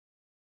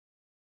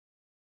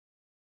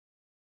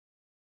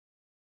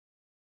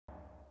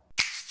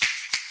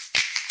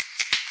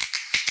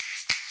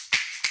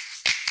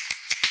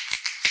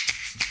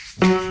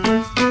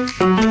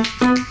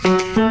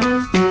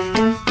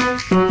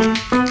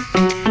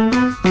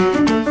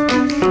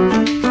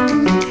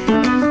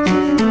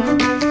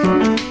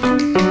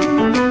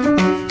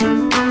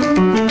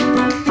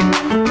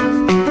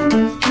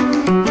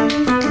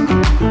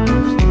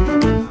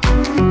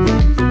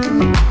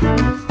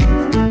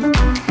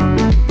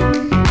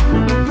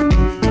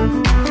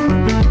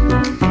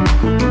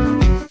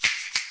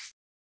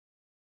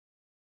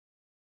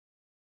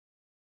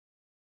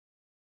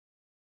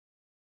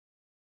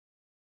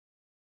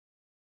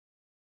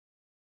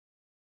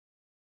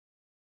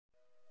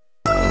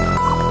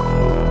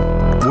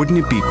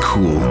Wouldn't it be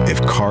cool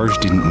if cars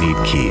didn't need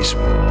keys?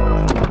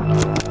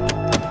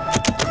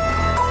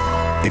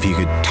 If you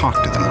could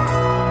talk to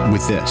them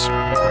with this.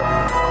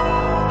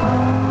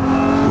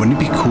 Wouldn't it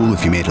be cool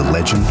if you made a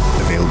legend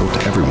available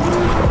to everyone?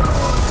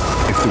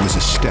 If there was a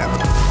step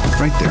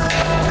right there.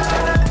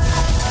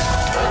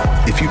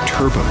 If you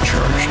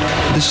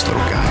turbocharged this little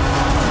guy.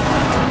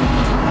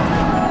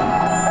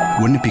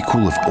 Wouldn't it be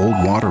cool if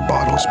old water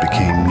bottles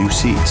became new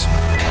seats?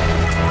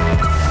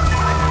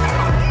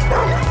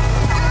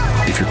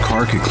 If your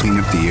car could clean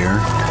up the air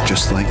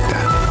just like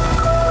that.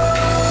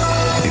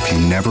 If you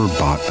never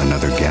bought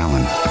another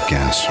gallon of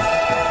gas.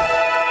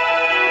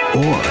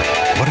 Or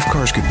what if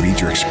cars could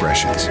read your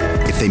expressions?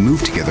 If they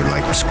moved together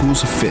like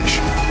schools of fish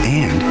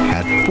and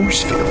had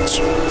force fields?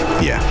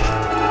 Yeah,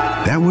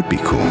 that would be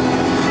cool.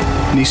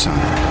 Nissan,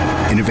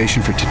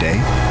 innovation for today,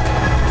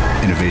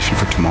 innovation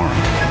for tomorrow,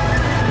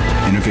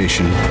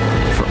 innovation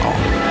for all.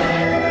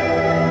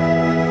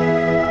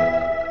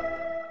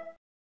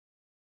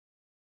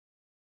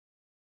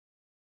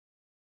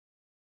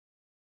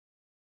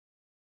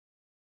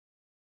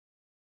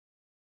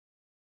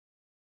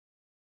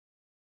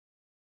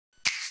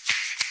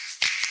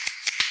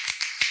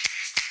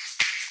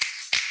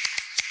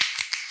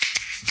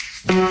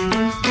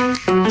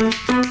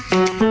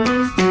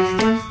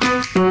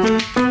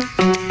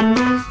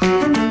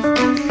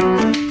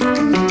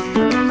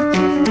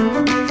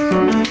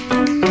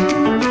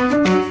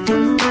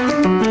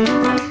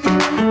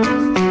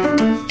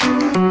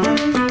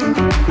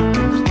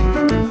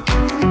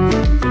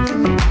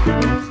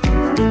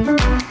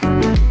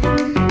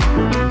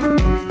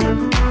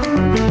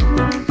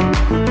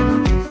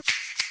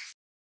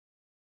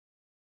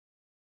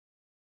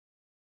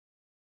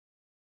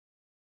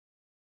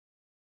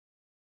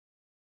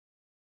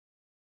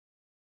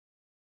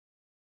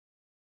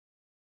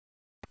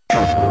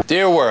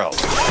 Dear world,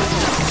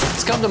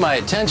 it's come to my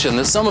attention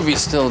that some of you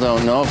still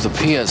don't know if the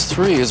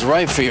PS3 is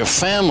right for your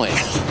family.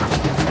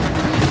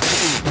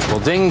 Well,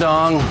 ding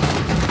dong,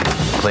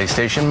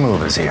 PlayStation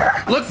Move is here.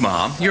 Look,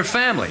 Mom, your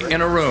family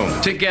in a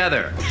room,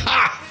 together.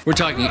 Ha! We're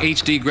talking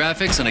HD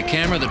graphics and a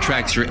camera that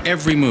tracks your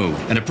every move.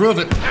 And to prove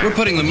it, we're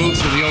putting the move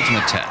through the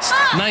ultimate test.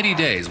 90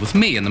 days with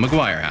me in the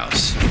McGuire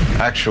house.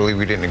 Actually,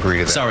 we didn't agree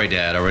to that. Sorry,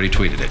 Dad, already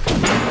tweeted it.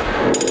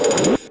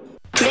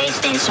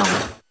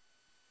 PlayStation.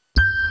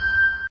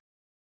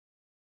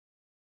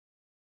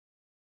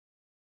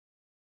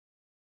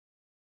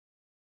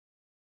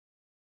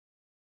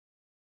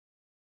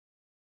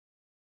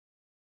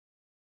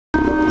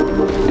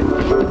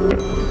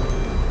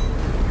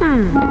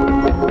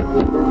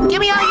 Give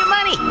me all your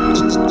money!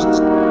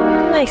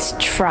 Nice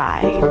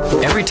try.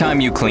 Every time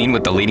you clean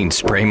with the leading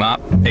spray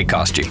mop, it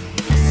costs you.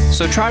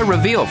 So try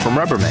Reveal from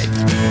Rubbermaid.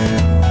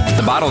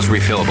 The bottle's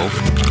refillable.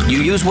 You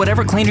use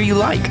whatever cleaner you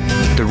like.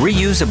 The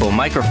reusable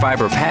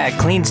microfiber pad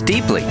cleans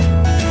deeply.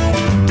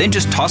 Then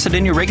just toss it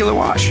in your regular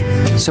wash.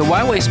 So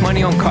why waste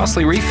money on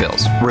costly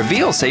refills?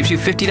 Reveal saves you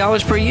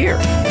 $50 per year.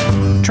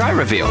 Try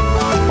Reveal,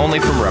 only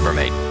from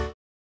Rubbermaid.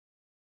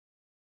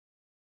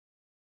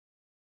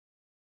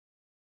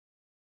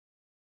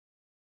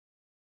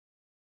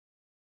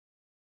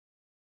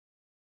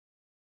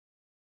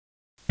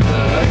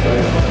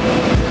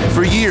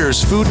 For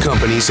years, food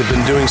companies have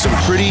been doing some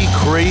pretty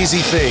crazy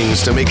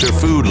things to make their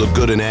food look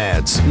good in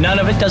ads. None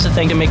of it does a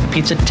thing to make the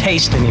pizza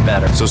taste any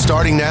better. So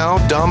starting now,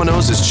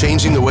 Domino's is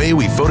changing the way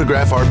we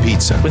photograph our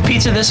pizza. With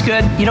pizza this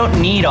good, you don't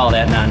need all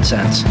that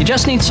nonsense. You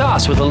just need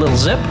sauce with a little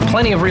zip,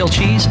 plenty of real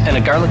cheese, and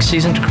a garlic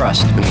seasoned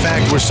crust. In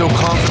fact, we're so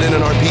confident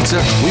in our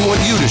pizza, we want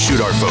you to shoot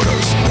our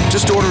photos.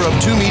 Just order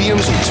up 2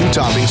 mediums with 2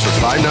 toppings for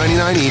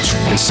 $5.99 each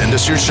and send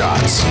us your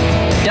shots.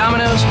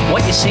 Domino's,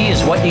 what you see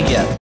is what you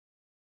get.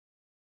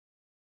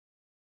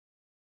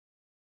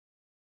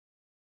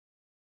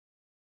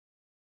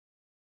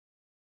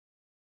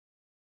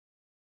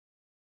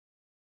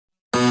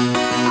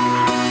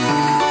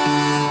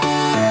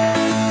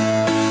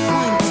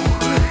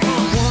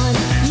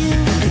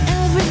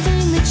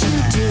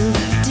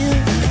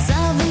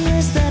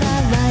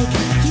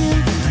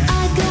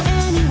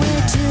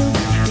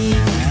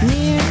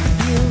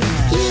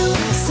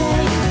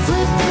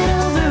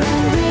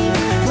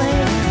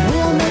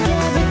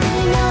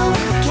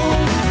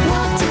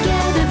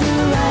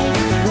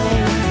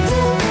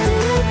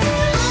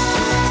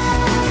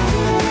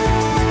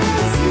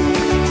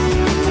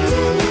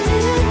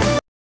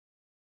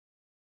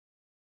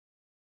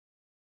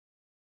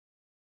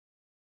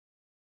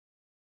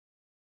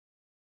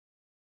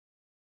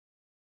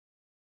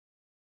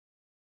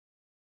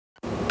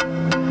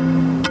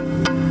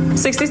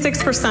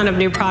 %66% of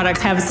new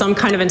products have some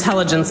kind of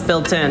intelligence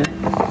built in.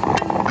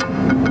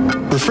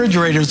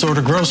 Refrigerators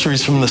order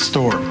groceries from the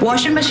store.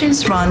 Washing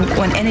machines run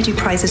when energy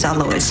prices are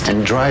lowest.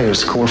 And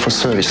dryers call for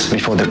service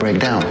before they break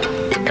down.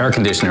 Air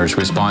conditioners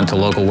respond to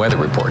local weather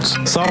reports.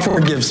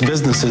 Software gives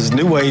businesses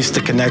new ways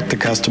to connect to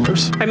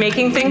customers. By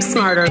making things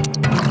smarter,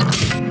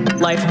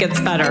 life gets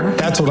better.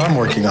 That's what I'm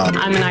working on.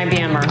 I'm an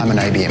IBMer. I'm an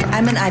IBMer.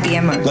 I'm an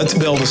IBMer. Let's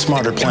build a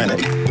smarter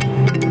planet.